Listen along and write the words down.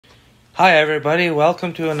Hi everybody,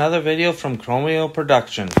 welcome to another video from Chromeo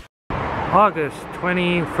Production. August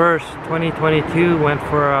 21st, 2022, went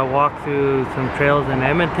for a walk through some trails in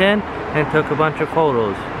Edmonton and took a bunch of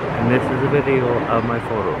photos. And this is a video of my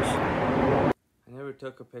photos. I never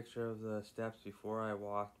took a picture of the steps before I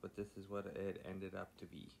walked, but this is what it ended up to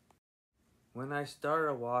be. When I start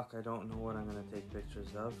a walk, I don't know what I'm going to take pictures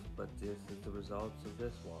of, but this is the results of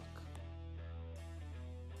this walk.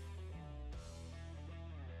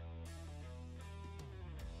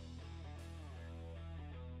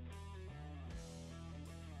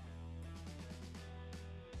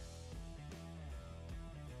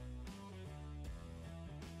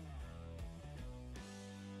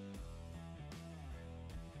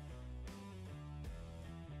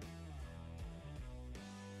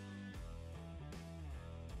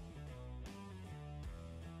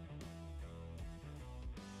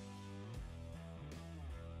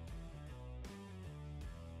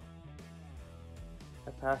 I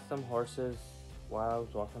passed some horses while I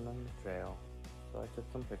was walking on the trail, so I took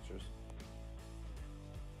some pictures.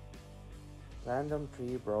 Random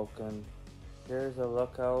tree broken. Here's a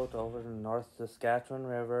lookout over the North Saskatchewan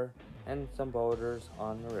River and some boaters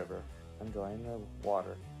on the river, enjoying the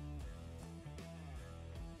water.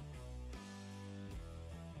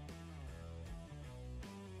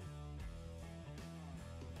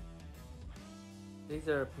 These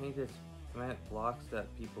are painted cement blocks that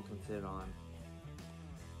people can sit on.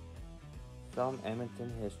 Some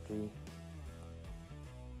Edmonton history.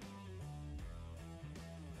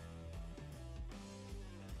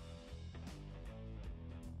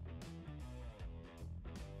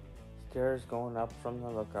 Stairs going up from the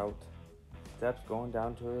lookout. Steps going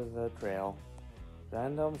down to the trail.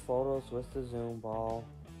 Random photos with the zoom ball.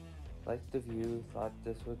 Liked the view, thought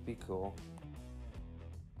this would be cool.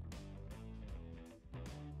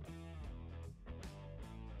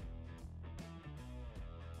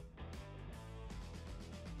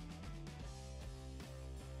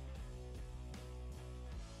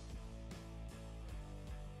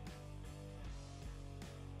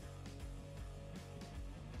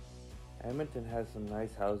 Edmonton has some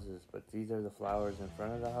nice houses, but these are the flowers in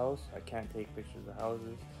front of the house. I can't take pictures of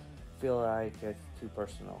houses. Feel like it's too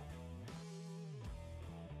personal.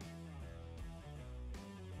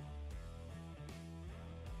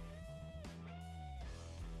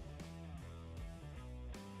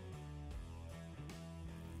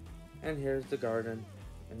 And here's the garden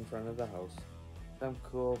in front of the house. Some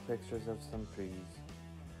cool pictures of some trees.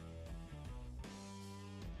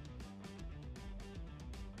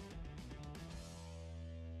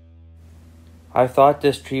 I thought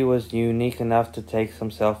this tree was unique enough to take some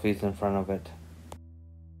selfies in front of it.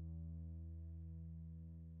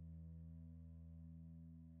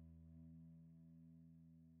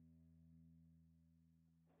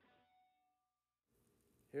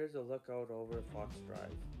 Here's a lookout over Fox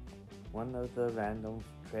Drive, one of the random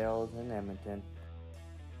trails in Edmonton.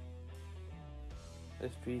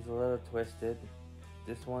 This tree's a little twisted.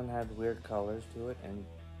 This one had weird colors to it and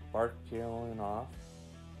bark peeling off.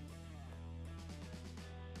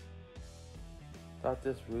 Thought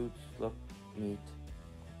this roots looked neat.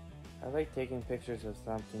 I like taking pictures of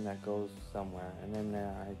something that goes somewhere, and then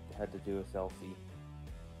I had to do a selfie.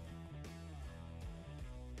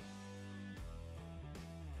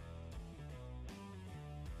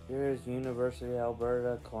 Here's University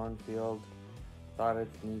Alberta cornfield. Thought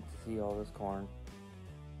it's neat to see all this corn.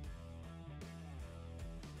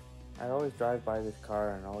 I always drive by this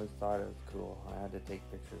car and always thought it was cool. I had to take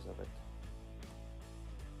pictures of it.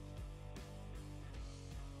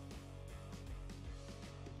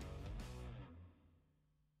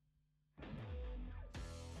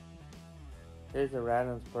 Here's a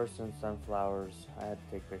random person's sunflowers. I had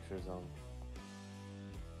to take pictures of them.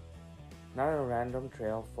 Not a random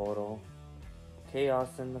trail photo. Chaos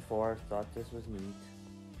in the forest. Thought this was neat.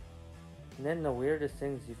 And then the weirdest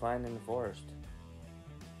things you find in the forest.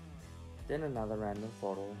 Then another random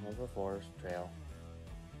photo of a forest trail.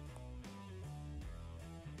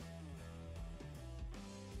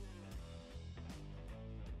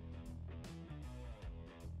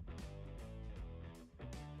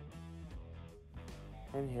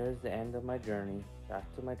 And here's the end of my journey, back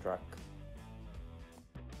to my truck.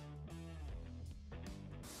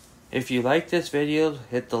 If you like this video,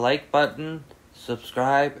 hit the like button,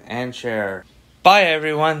 subscribe, and share. Bye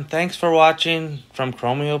everyone, thanks for watching from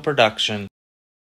Chromeo Production.